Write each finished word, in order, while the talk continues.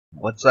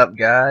What's up,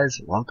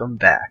 guys? Welcome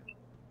back.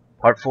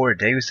 Part 4,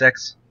 Deus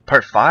Ex,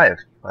 Part 5,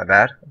 my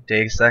bad,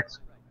 Deus Ex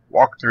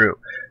walkthrough.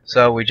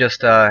 So we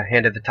just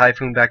handed the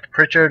Typhoon back to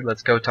Pritchard.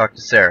 Let's go talk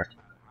to Sarif.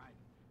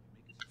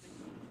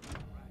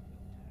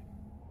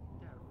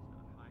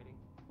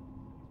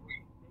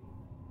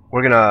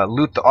 We're gonna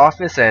loot the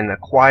office and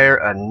acquire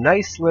a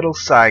nice little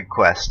side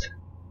quest.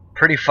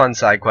 Pretty fun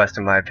side quest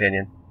in my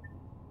opinion.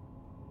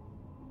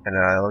 And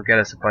it'll get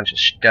us a bunch of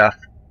stuff.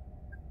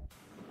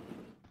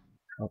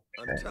 I'm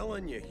Okay.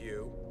 telling you,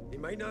 Hugh, he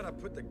might not have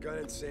put the gun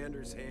in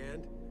Sanders'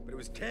 hand, but it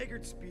was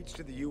Taggart's speech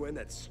to the UN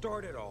that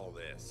started all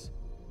this.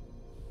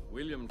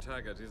 William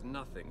Taggart is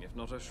nothing if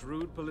not a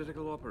shrewd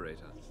political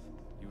operator.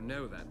 You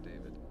know that,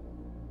 David.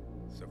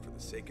 So for the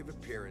sake of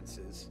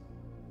appearances,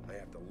 I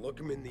have to look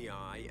him in the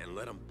eye and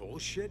let him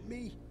bullshit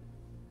me?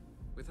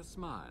 With a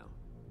smile.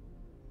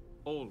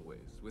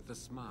 Always with a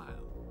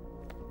smile.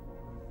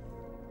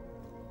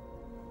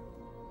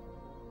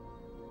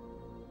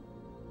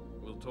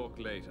 We'll talk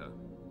later.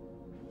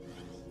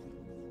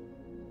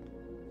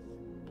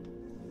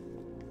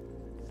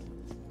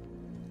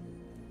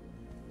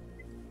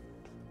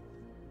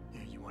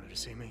 Yeah, you wanted to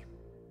see me?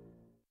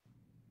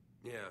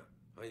 Yeah,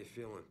 how you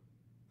feeling?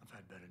 I've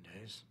had better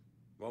days.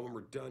 Well, when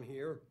we're done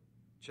here,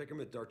 check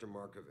him at Dr.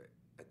 Markovic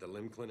at the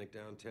limb clinic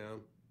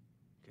downtown.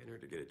 Can't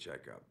hurt to get a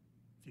checkup.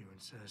 If you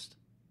insist.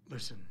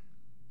 Listen,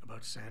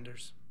 about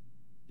Sanders?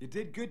 You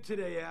did good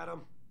today,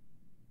 Adam.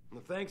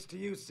 And thanks to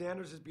you,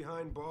 Sanders is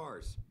behind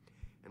bars.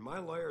 And my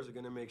lawyers are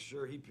going to make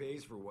sure he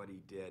pays for what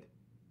he did.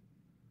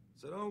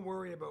 So don't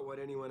worry about what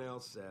anyone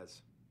else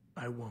says.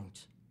 I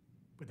won't.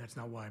 But that's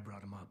not why I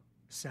brought him up.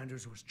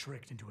 Sanders was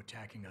tricked into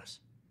attacking us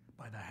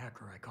by the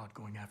hacker I caught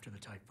going after the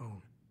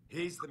Typhoon.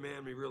 He's the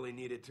man we really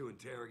needed to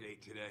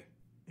interrogate today.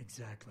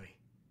 Exactly.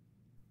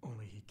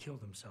 Only he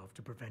killed himself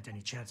to prevent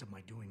any chance of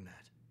my doing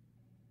that.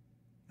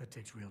 That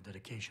takes real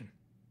dedication.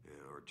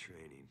 Yeah, or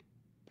training.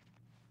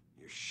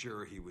 You're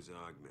sure he was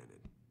augmented?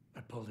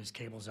 I pulled his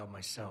cables out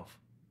myself.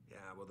 Yeah,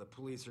 well, the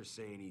police are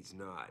saying he's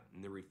not,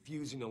 and they're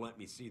refusing to let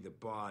me see the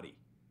body,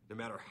 no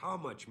matter how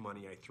much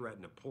money I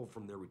threaten to pull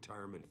from their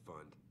retirement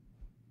fund.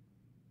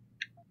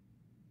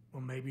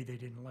 Well, maybe they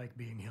didn't like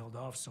being held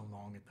off so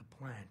long at the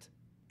plant.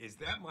 Is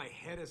that my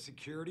head of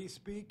security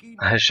speaking?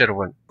 I should have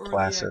went Or the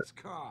Placid.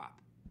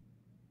 ex-cop?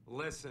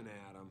 Listen,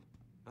 Adam,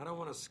 I don't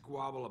want to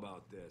squabble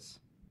about this.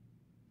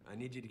 I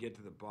need you to get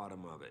to the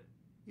bottom of it.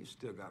 You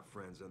still got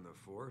friends on the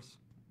force.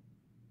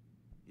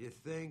 You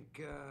think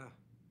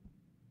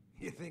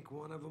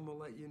one of them will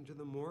let you into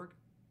the morgue?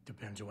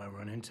 Depends who I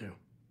run into.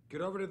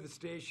 Get over to the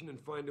station and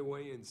find a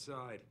way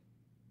inside.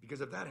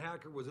 Because if that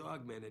hacker was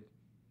augmented,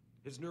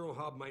 his neural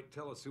hub might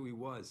tell us who he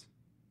was.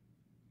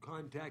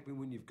 Contact me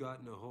when you've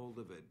gotten a hold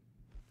of it.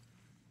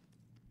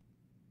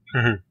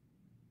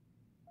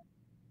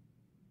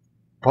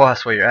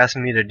 Boss, what you're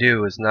asking me to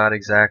do is not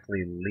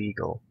exactly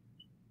legal.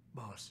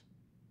 Boss,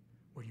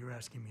 what you're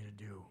asking me to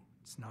do,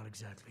 it's not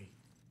exactly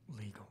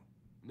legal.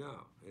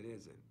 No, it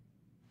isn't.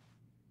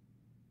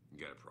 You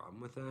got a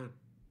problem with that?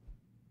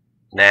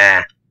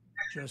 Nah.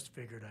 Just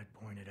figured I'd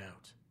point it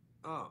out.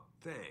 Oh,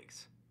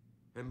 thanks.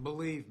 And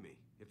believe me,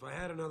 if I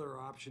had another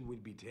option,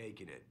 we'd be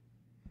taking it.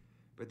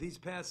 But these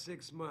past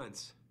 6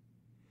 months,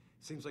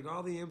 seems like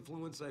all the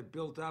influence I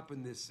built up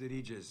in this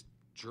city just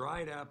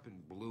dried up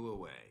and blew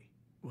away.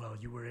 Well,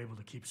 you were able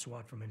to keep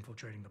SWAT from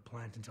infiltrating the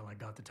plant until I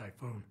got the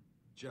Typhoon.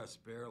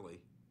 Just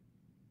barely.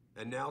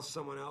 And now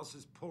someone else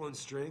is pulling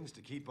strings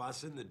to keep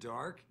us in the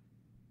dark?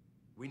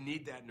 We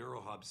need that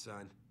neural hub,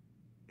 son.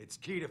 It's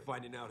key to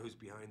finding out who's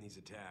behind these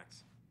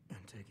attacks. And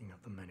taking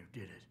out the men who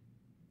did it.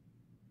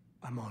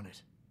 I'm on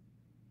it.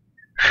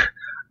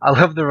 I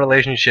love the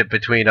relationship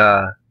between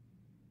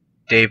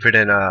David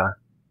and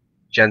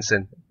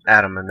Jensen,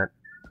 Adam, and then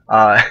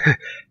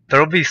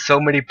there'll be so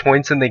many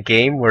points in the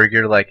game where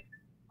you're like,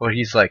 where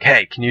he's like,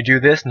 hey, can you do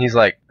this? And he's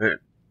like, you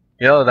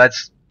know,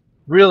 that's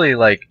really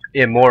like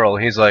immoral.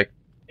 He's like,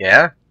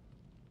 yeah?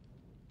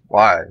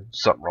 Why?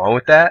 Something wrong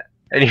with that?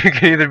 And you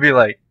can either be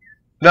like,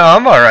 no,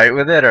 I'm alright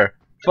with it, or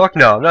fuck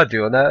no, I'm not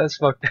doing that. That's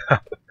fucked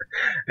up.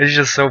 It's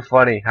just so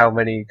funny how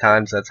many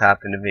times that's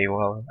happened to me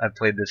while I've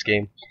played this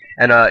game.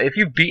 And if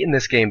you've beaten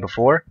this game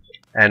before,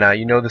 and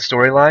you know the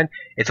storyline,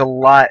 it's a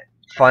lot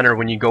funner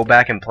when you go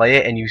back and play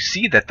it and you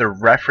see that they're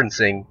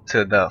referencing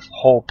to the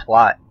whole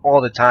plot all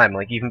the time.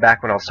 Like even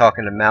back when I was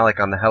talking to Malik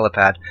on the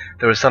helipad,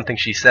 there was something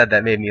she said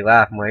that made me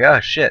laugh. I'm like,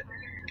 oh shit.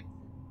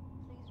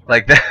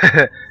 Like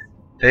that,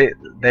 they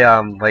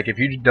like if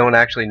you don't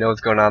actually know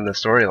what's going on in the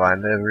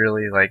storyline, they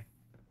really like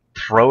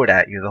throw it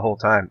at you the whole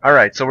time.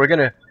 Alright, so we're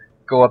gonna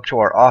go up to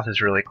our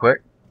office really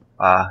quick.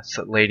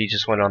 So lady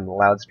just went on the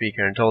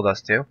loudspeaker and told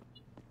us to.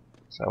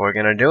 So we're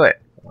gonna do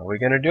it. Are we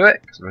gonna do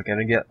it? Because we're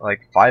gonna get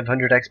like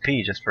 500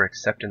 XP just for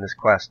accepting this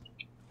quest.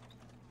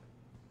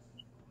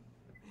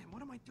 Man,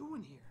 what am I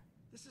doing here?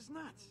 This is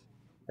nuts.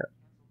 Yep.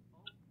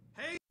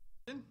 Hey,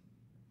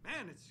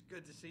 man, it's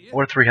good to see you.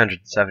 Or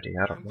 370,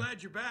 I don't I'm know.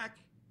 glad you're back.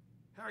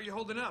 How are you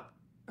holding up?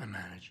 I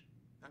manage.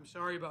 I'm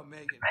sorry about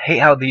Megan. I hate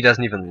how he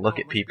doesn't even I look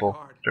know it at must be people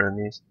hard. during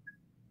these.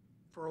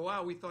 For a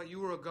while, we thought you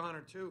were a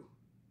goner, too.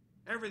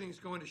 Everything's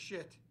going to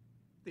shit.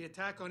 The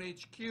attack on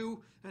HQ,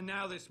 and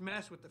now this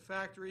mess with the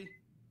factory.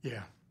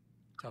 Yeah,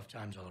 tough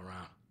times all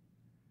around.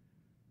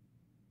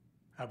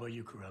 How about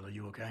you, Corella?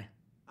 You okay?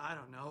 I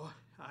don't know.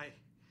 I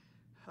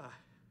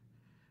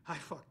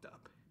fucked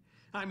up.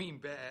 I mean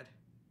bad.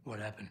 What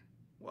happened?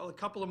 Well, a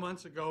couple of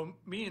months ago,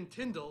 me and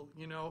Tyndall,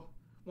 you know,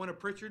 one of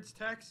Pritchard's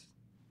techs,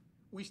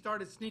 we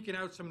started sneaking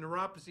out some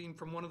neuropozyne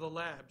from one of the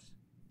labs.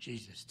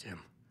 Jesus, Tim.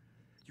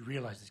 You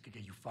realize this could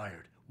get you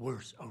fired.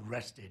 Worse,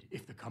 arrested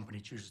if the company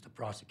chooses to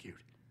prosecute.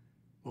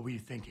 What were you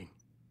thinking?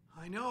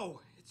 I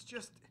know.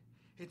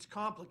 It's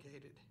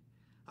complicated.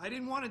 I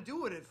didn't want to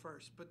do it at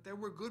first, but there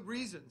were good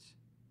reasons.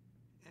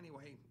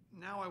 Anyway,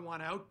 now I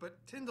want out,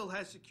 but Tyndall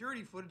has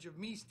security footage of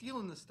me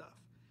stealing the stuff.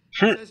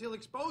 He says he'll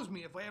expose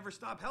me if I ever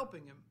stop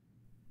helping him.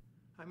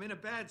 I'm in a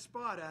bad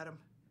spot, Adam.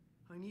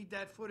 I need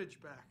that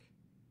footage back.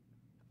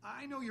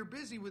 I know you're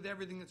busy with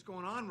everything that's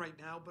going on right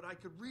now, but I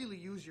could really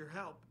use your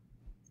help.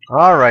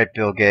 Alright,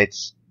 Bill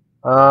Gates.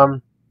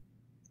 Well,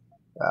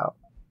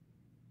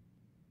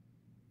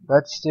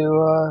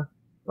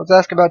 let's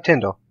ask about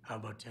Tyndall. How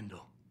about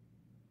Tyndall?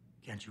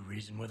 Can't you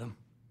reason with him?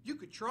 You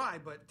could try,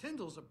 but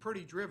Tyndall's a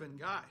pretty driven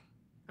guy.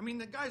 I mean,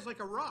 the guy's like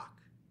a rock.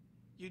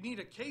 You'd need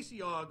a Casey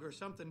aug or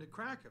something to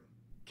crack him.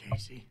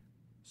 Casey?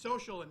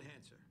 Social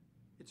enhancer.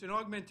 It's an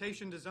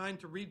augmentation designed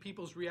to read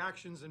people's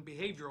reactions and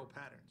behavioral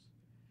patterns.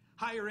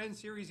 Higher end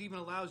series even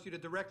allows you to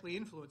directly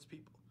influence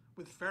people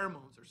with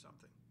pheromones or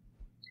something.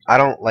 I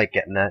don't like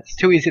getting that. It's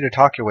too easy to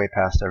talk your way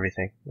past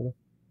everything.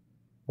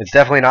 It's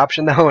definitely an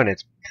option though, and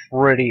it's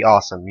pretty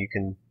awesome. You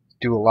can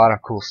do a lot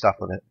of cool stuff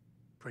with it.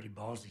 Pretty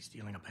ballsy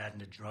stealing a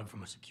patented drug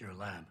from a secure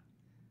lab.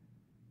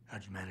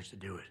 How'd you manage to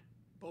do it?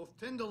 Both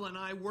Tyndall and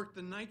I worked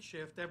the night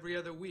shift every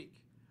other week.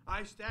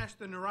 I stashed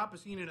the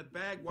neuropozyne in a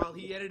bag while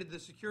he edited the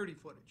security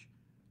footage.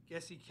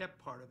 Guess he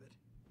kept part of it.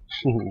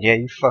 Yeah,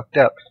 you fucked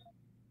up.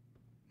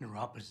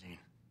 Neuropozyne.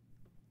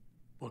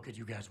 What could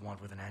you guys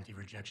want with an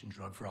anti-rejection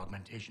drug for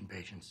augmentation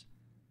patients?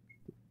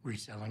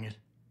 Reselling it?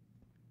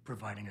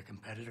 Providing a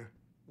competitor?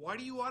 Why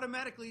do you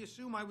automatically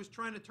assume I was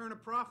trying to turn a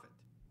profit?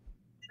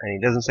 And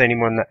he doesn't say any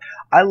more than that.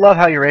 I love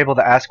how you're able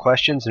to ask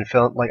questions and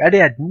feel like I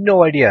had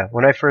no idea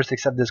when I first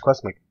accepted this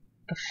question. Like,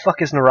 the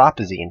fuck is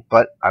neuropozyne?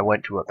 But I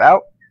went to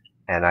About,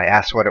 and I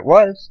asked what it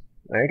was.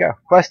 There you go.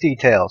 Quest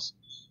details.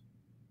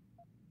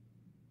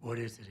 What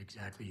is it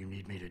exactly you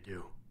need me to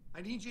do?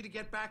 I need you to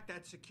get back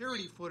that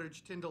security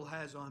footage Tyndall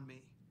has on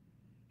me.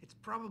 It's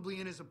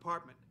probably in his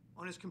apartment.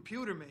 On his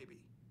computer,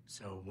 maybe.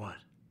 So what?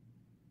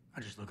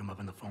 I just look him up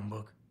in the phone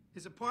book?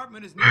 His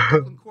apartment is near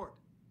Brooklyn Court.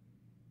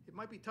 It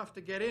might be tough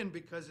to get in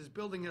because his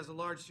building has a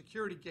large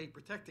security gate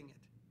protecting it.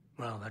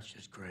 Well, that's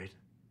just great.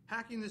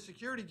 Hacking the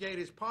security gate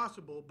is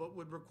possible, but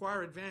would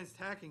require advanced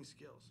hacking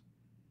skills.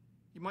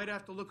 You might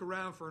have to look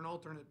around for an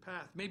alternate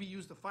path. Maybe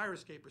use the fire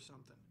escape or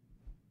something.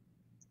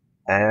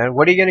 And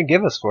what are you going to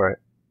give us for it?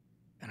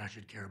 And I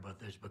should care about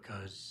this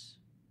because...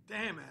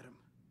 Damn, Adam.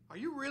 Are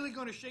you really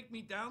going to shake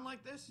me down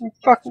like this? You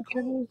fucking It's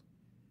kidding me? cold.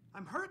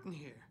 I'm hurting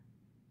here.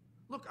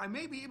 Look, I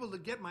may be able to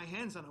get my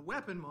hands on a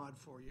weapon mod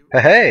for you.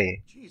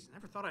 Hey, Jeez,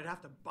 never thought I'd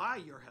have to buy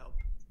your help.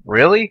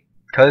 really?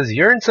 'Cause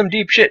you're in some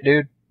deep shit,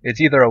 dude.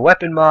 It's either a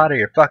weapon mod or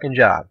your fucking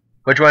job.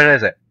 Which one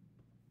is it?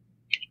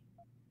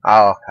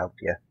 I'll help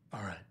you.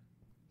 Alright,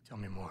 tell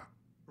me more.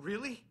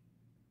 Really?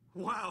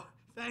 Wow,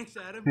 thanks,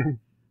 Adam.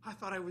 I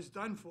thought I was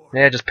done for.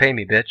 Yeah, just pay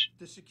me, bitch.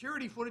 The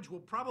security footage will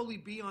probably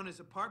be on his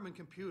apartment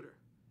computer.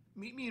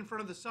 Meet me in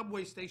front of the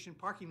subway station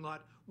parking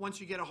lot once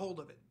you get a hold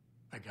of it.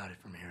 I got it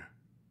from here.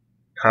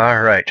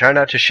 Alright, try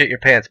not to shit your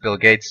pants, Bill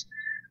Gates.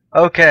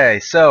 Okay,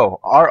 so,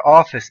 our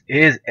office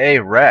is a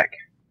wreck.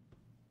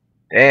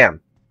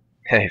 Damn.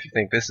 Hey, if you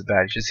think this is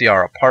bad, you should see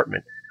our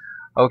apartment.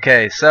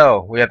 Okay,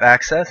 so, we have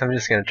access. I'm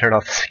just gonna turn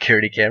off the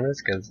security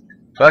cameras, because,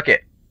 fuck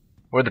it.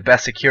 We're the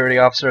best security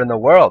officer in the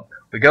world.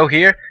 We go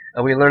here,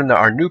 and we learn that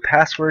our new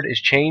password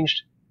is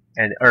changed,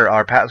 or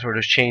our password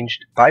is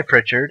changed by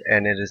Pritchard,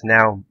 and it is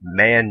now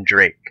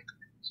Mandrake.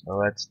 So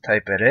let's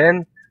type it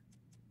in.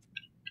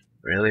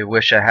 Really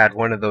wish I had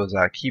one of those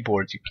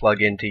keyboards you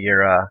plug into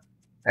your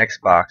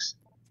Xbox.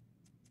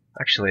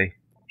 Actually,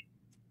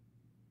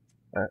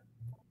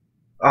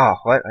 oh,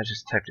 what? I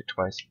just typed it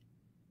twice.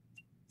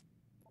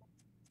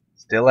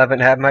 Still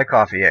haven't had my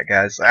coffee yet,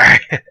 guys. Sorry.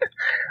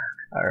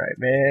 Alright,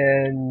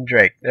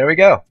 Mandrake. There we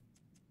go.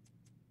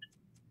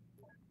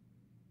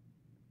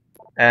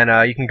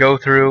 And you can go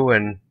through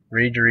and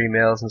read your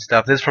emails and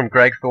stuff. This is from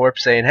Greg Thorpe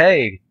saying,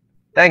 "Hey,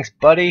 thanks,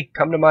 buddy.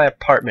 Come to my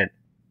apartment."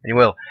 And you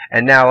will.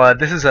 And now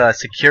this is a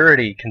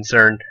security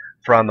concern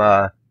from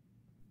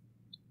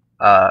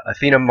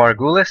Athena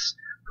Margulis,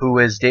 who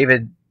is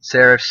David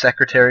Sarif's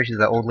secretary. She's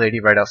the old lady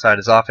right outside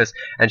his office.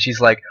 And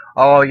she's like,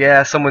 "Oh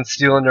yeah, someone's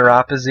stealing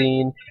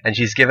neuropozyne." And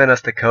she's given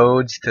us the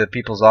codes to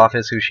people's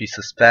office who she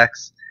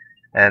suspects.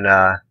 And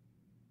I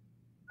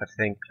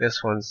think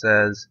this one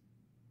says...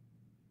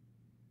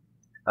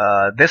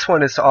 this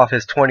one is to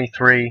office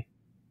 23.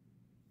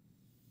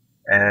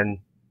 And...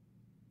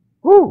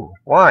 woo!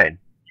 Wine.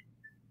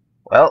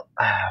 Well,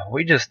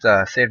 we just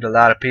saved a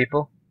lot of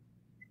people.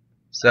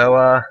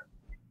 So,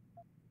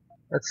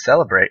 let's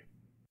celebrate.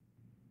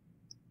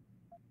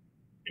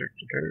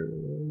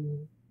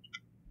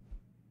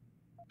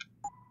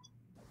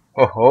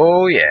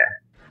 Oh yeah.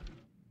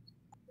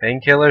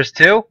 Painkillers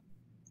too?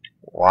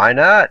 Why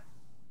not?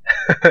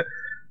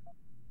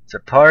 It's a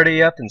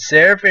party up in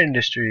Sarif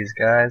Industries,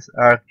 guys.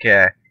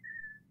 Okay.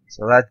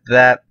 So that's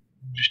that.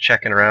 Just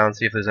checking around,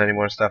 see if there's any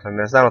more stuff I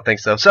missed. I don't think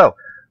so. So,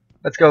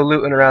 let's go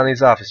looting around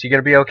these offices. You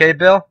gonna be okay,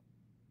 Bill?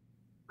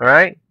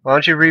 Alright? Why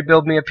don't you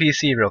rebuild me a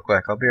PC real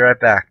quick? I'll be right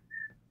back.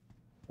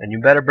 And you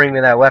better bring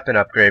me that weapon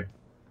upgrade.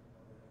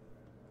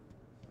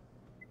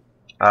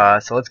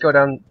 So let's go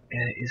down.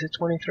 Is it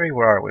 23?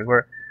 Where are we?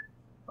 We're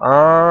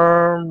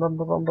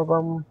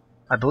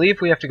I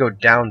believe we have to go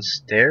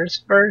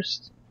downstairs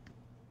first.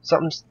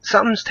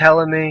 Something's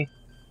telling me.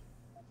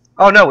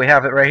 Oh no, we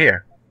have it right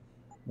here.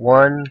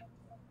 1,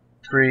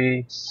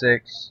 3,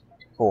 6,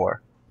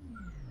 4.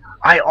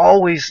 I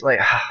always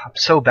I'm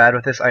so bad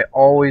with this. I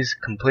always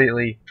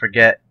completely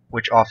forget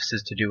which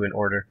offices to do in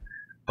order.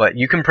 But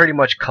you can pretty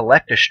much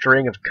collect a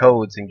string of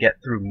codes and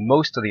get through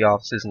most of the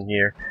offices in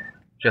here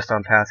just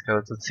on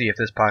passcodes. Let's see if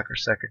this Parker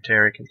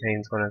secretary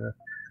contains one of the.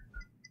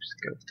 Just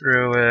go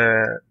through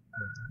it.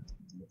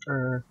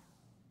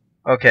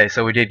 Okay,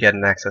 so we did get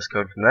an access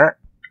code from that.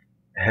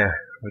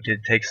 We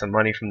did take some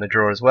money from the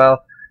drawer as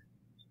well.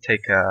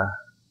 Take oh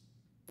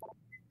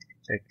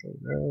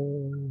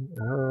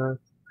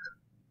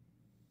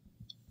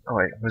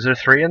wait, was there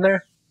 3 in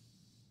there?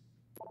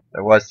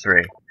 There was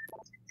 3.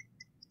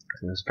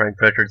 This is Frank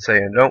Pritchard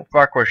saying, "Don't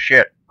fuck with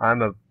shit.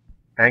 I'm a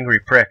angry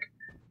prick."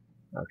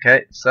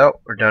 Okay,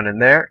 so we're done in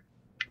there.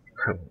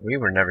 We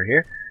were never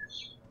here.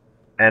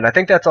 And I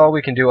think that's all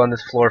we can do on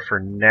this floor for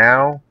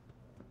now.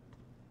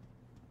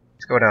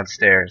 Let's go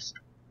downstairs.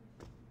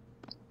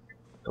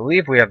 I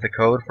believe we have the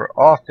code for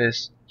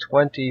office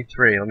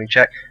 23. Let me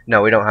check.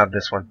 No, we don't have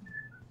this one.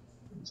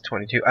 It's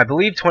 22. I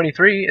believe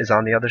 23 is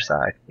on the other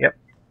side. Yep.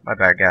 My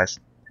bad, guys.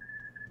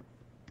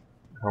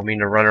 I don't mean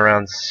to run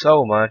around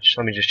so much.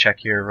 Let me just check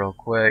here real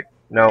quick.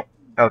 Nope.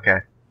 Okay.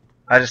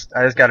 I just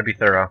gotta be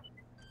thorough.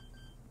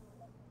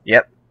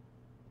 Yep.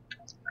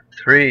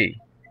 3,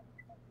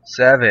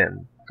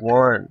 7,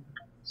 1,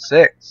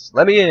 6.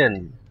 Let me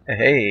in.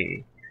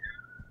 Hey.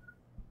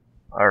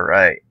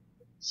 Alright.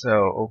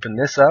 So open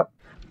this up.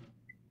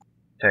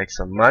 Take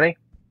some money.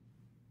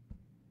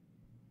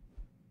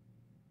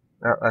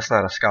 Oh, that's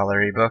not a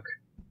scholar ebook.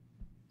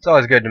 It's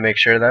always good to make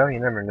sure though, you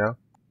never know.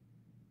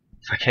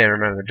 If I can't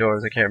remember the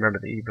doors, I can't remember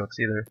the ebooks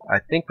either. I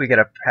think we get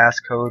a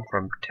passcode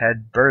from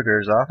Ted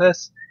Berger's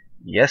office.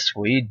 Yes,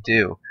 we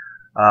do.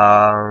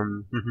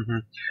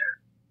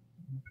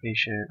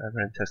 Patient, I've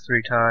run test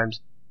 3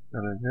 times.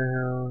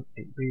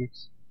 8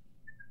 weeks.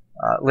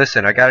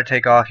 Listen, I gotta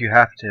take off. You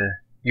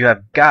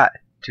have got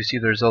to see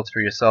the results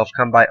for yourself.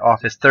 Come by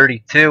office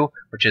 32,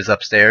 which is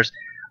upstairs,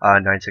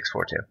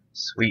 9642.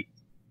 Sweet.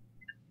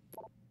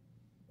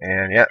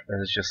 And yeah,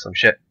 that is just some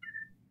shit.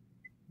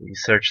 We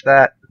search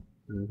that.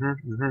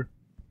 We're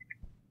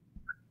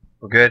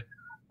good.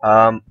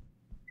 I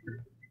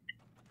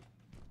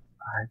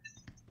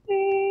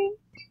think.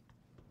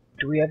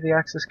 Do we have the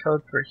access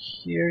code for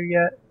here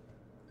yet?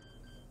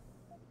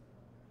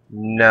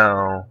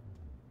 No.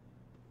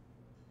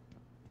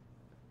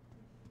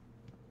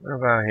 What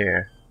about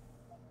here?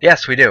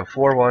 Yes, we do.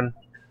 4-1.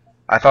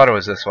 I thought it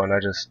was this one. I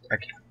guess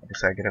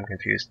I get them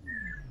confused.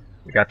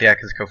 We got the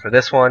access code for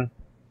this one.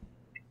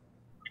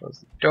 Close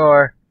the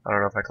door. I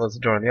don't know if I close the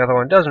door on the other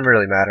one. Doesn't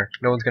really matter.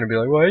 No one's gonna be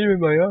like, "Why are you in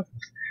my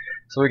office?"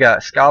 So we got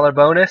a scholar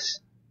bonus.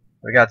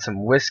 We got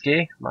some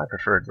whiskey, my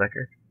preferred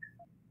liquor.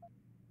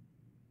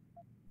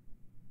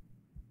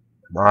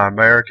 Am I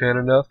American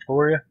enough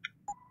for you?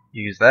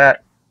 Use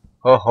that.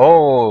 Ho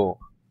ho!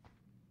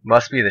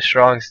 Must be the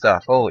strong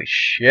stuff. Holy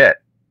shit!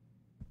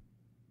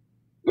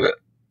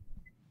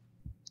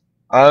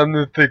 I'm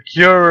the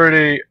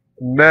security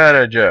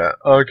manager.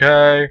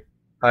 Okay.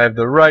 I have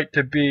the right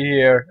to be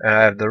here, and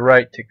I have the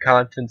right to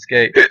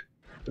confiscate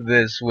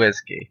this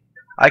whiskey.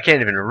 I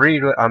can't even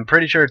read what. I'm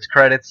pretty sure it's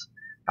credits.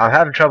 I'm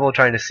having trouble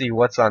trying to see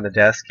what's on the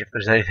desk, if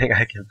there's anything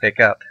I can pick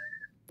up.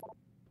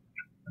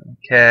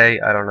 Okay,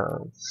 I don't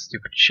know.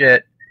 Stupid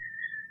shit.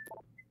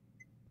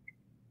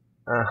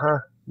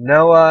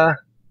 No,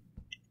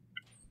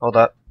 hold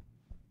up.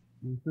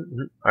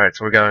 Alright,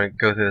 so we're going to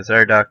go through this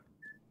air duct.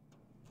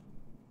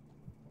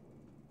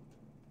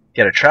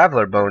 Get a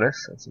traveler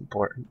bonus. That's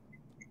important.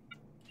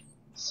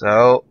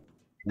 So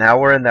now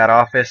we're in that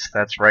office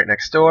that's right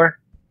next door.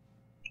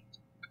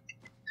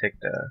 Take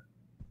the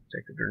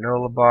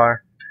granola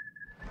bar.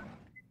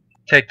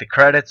 Take the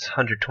credits,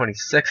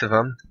 126 of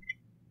them.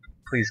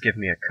 Please give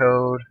me a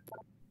code.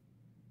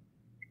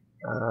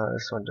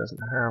 This one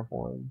doesn't have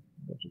one.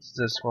 Which is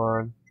this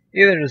one.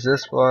 Either is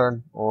this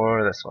one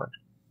or this one.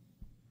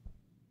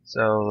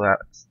 So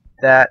that's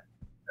that.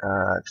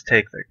 Let's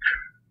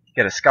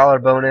get a scholar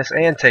bonus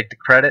and take the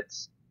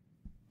credits.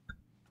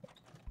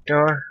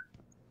 Door.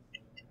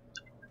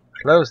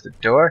 Close the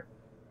door.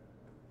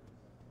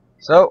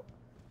 So,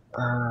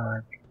 I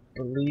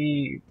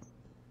believe.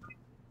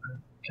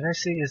 Can I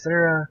see? Is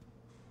there a?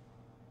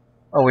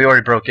 Oh, we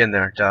already broke in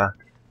there, duh.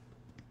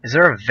 Is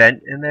there a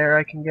vent in there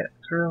I can get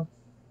through?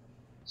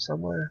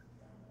 Somewhere?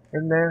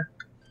 In there?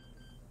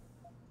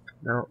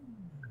 No.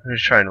 I'm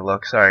just trying to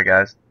look. Sorry,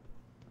 guys.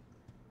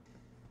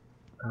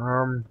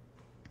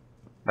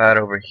 That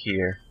over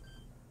here.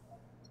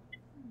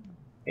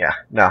 Yeah,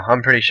 no,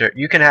 I'm pretty sure.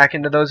 You can hack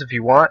into those if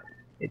you want.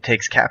 It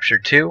takes capture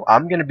too.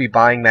 I'm going to be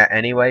buying that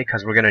anyway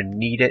because we're going to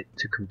need it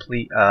to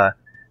complete a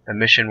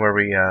mission where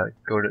we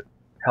go to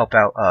help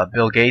out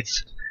Bill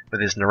Gates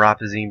with his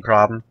neuropozyne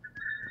problem.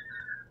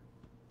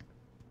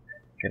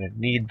 Going to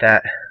need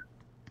that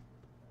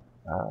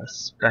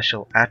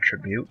special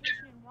attribute.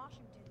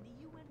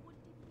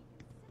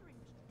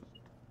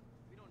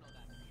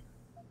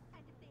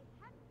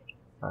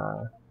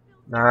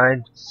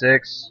 9,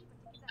 6,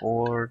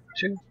 4,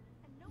 2.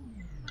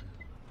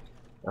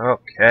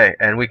 Okay,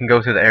 and we can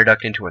go through the air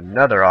duct into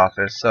another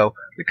office, so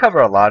we cover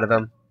a lot of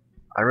them.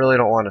 I really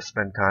don't want to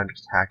spend time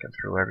just hacking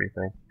through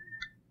everything.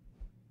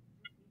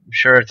 I'm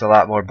sure it's a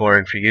lot more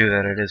boring for you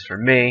than it is for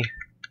me,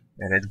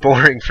 and it's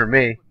boring for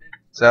me.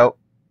 So,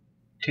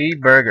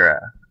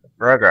 burger.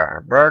 Did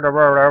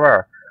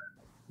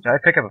I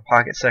pick up a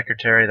pocket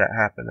secretary that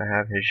happened to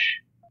have his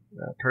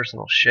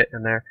personal shit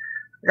in there?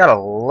 I got a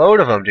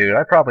load of them, dude.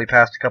 I probably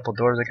passed a couple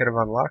doors I could have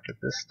unlocked with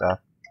this stuff.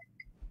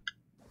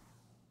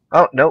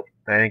 Oh, nope.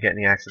 I didn't get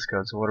any access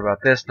code. So what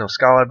about this? No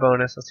scholar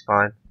bonus. That's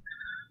fine.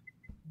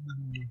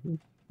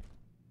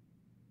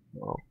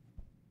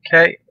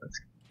 Okay,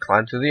 let's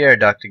climb through the air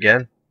duct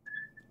again.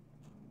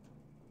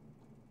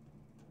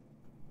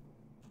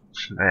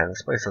 Man,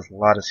 this place has a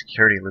lot of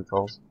security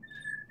loopholes.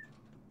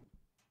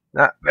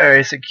 Not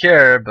very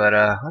secure, but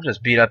I'll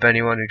just beat up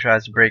anyone who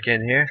tries to break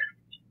in here.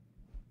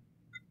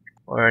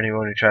 Or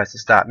anyone who tries to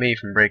stop me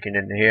from breaking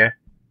into here.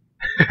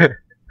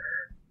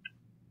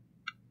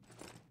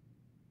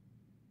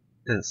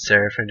 This isn't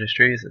Sarif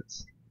Industries,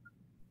 it's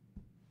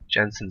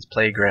Jensen's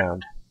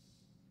Playground.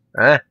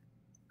 Huh?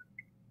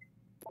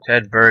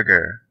 Ted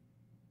Burger.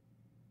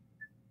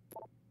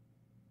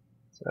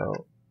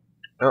 So,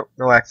 oh,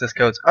 no access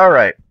codes.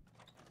 Alright.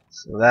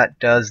 So that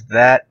does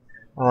that.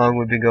 How long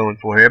we've been going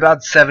for here?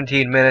 About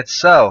 17 minutes.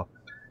 So,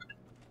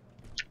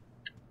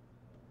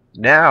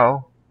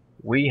 now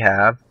we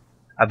have,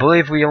 I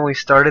believe we only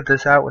started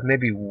this out with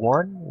maybe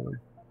 1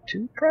 or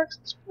 2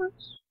 practice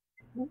points?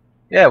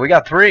 Yeah, we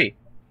got 3.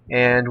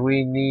 And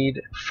we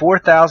need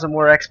 4,000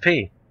 more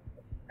XP.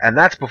 And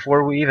that's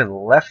before we even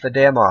left the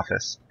damn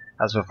office.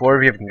 That's before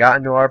we even got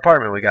into our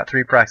apartment. We got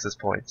 3 praxis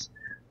points.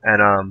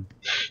 And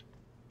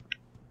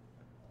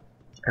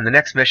in the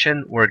next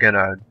mission, we're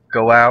gonna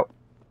go out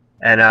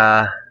and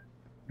I'm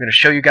gonna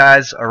show you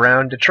guys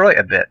around Detroit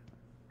a bit.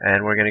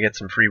 And we're gonna get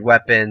some free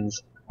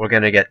weapons. We're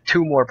gonna get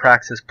 2 more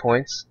praxis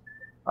points.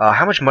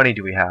 How much money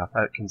do we have?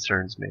 That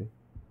concerns me.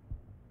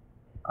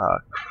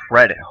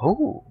 Credit.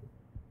 Ooh.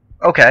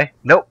 Okay,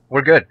 nope,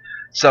 we're good.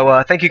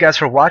 So thank you guys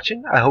for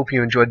watching. I hope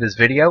you enjoyed this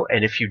video,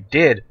 and if you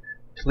did,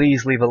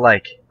 please leave a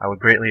like. I would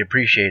greatly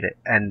appreciate it,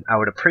 and I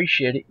would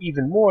appreciate it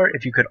even more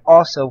if you could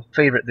also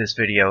favorite this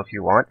video if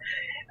you want,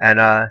 and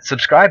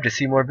subscribe to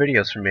see more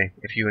videos from me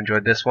if you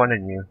enjoyed this one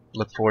and you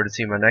look forward to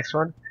seeing my next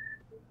one.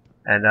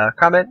 And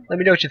comment, let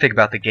me know what you think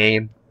about the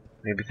game,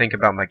 maybe think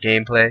about my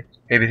gameplay,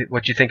 maybe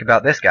what you think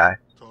about this guy.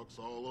 Talks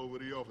all over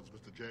the office,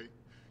 Mr. J.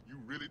 You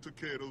really took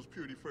care of those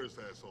Purity First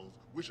assholes.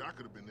 Wish I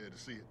could have been there to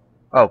see it.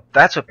 Oh,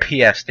 that's what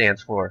PF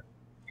stands for.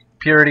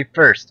 Purity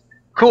First.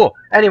 Cool.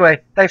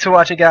 Anyway, thanks for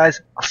watching,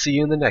 guys. I'll see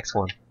you in the next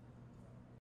one.